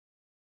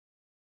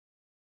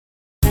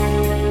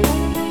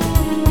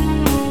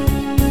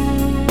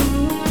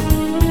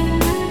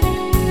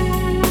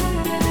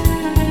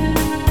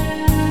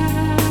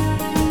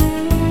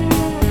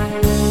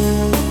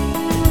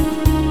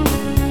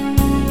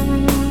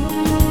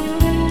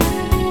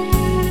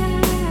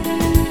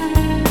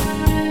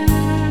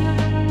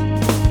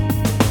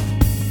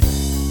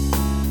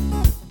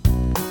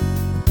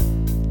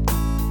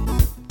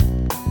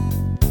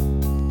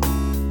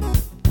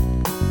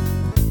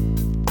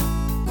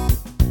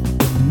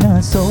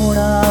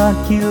सोना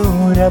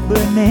क्यों रब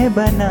ने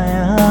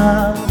बनाया,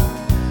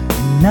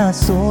 इतना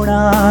सोना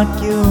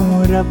क्यों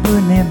रब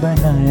ने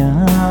बनाया,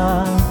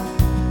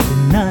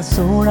 इतना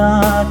सोना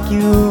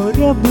क्यों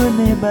रब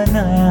ने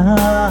बनाया,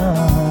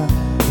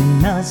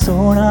 इतना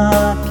सोना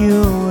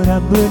क्यों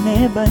रब ने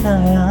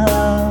बनाया।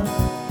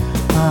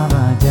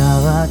 आवा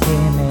जावा के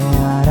मैं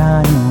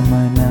यारानू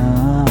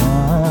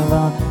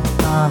मनावा,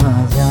 आवा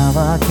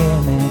जावा के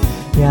मैं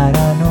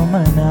यारानू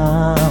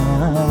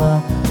मनावा।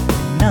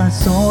 इन्ना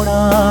सोना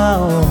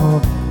ओ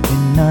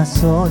इन्ना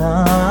सोना,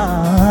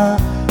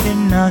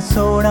 इन्ना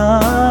सोना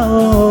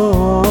ओ।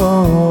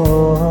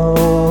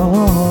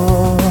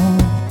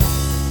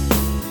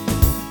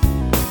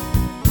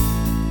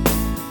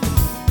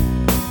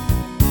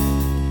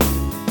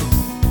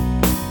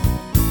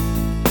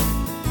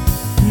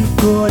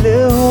 कोल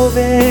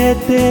होवे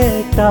ते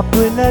तप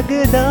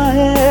लगदा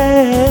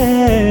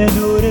है,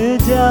 दूर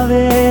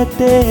जावे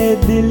ते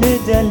दिल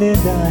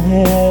जलदा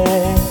है।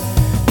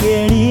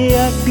 केड़ी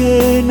अग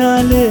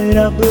नाल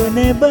रब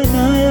ने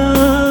बनाया,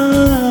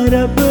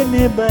 रब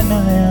ने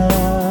बनाया,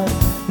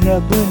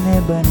 रब ने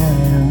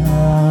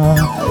बनाया।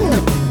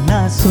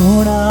 इन्ना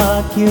सोना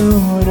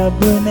क्यों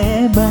रब ने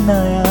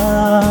बनाया,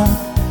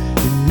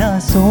 इन्ना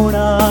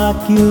सोना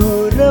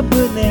क्यों रब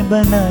ने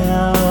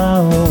बनाया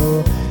हो,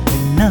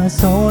 इन्ना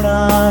सोना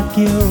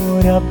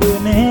क्यों रब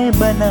ने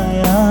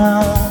बनाया,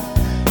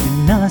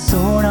 इन्ना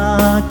सोना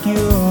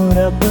क्यों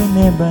रब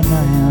ने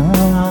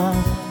बनाया।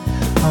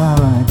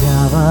 आवा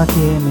जावा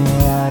के मैं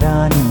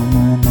यारानू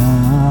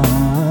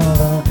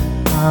मनावा,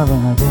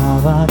 आवा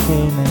जावा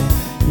के मैं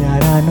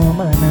यारानू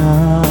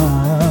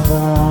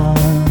मनावा।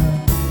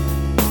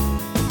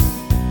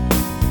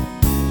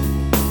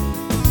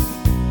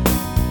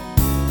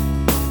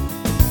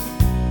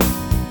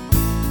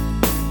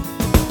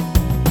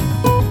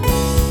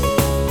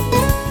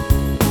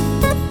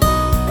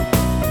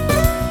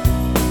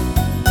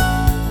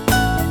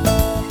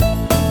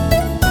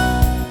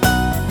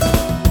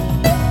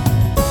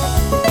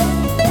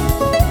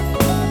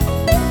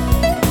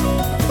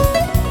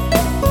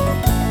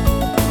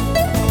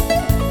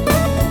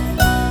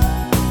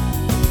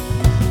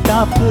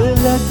 तप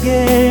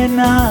लगे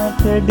ना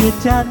कड़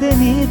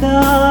चांदनी दा,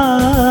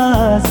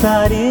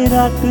 सारी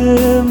रात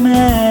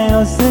मैं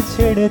उस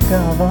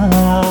छिड़कावा।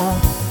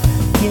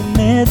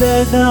 किन्ने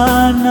दर्दा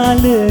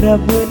नाल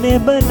रब ने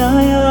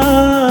बनाया,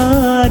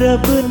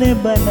 रब ने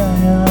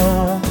बनाया,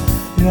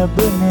 रब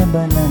ने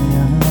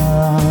बनाया।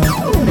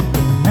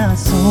 इन्ना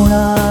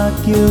सोना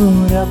क्यों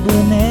रब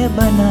ने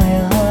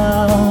बनाया,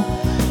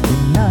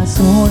 इन्ना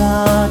सोना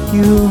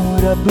क्यों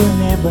रब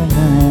ने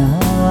बनाया,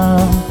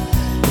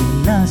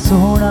 इन्ना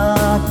सोना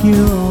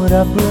क्यों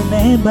रब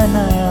ने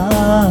बनाया,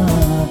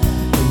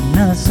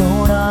 इन्ना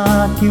सोना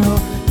क्यों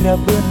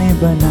रब ने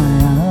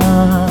बनाया।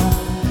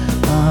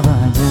 आवा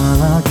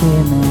जावा के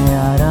मैं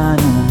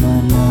यारानू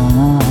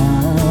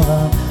मनावा,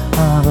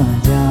 आवा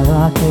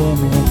जावा के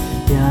मैं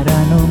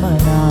यारानू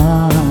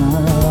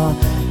मनावा।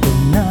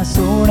 इन्ना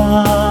सोना,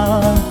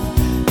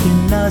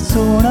 इन्ना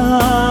सोना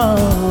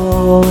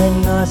ओ,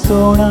 इन्ना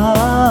सोना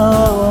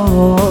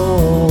ओ।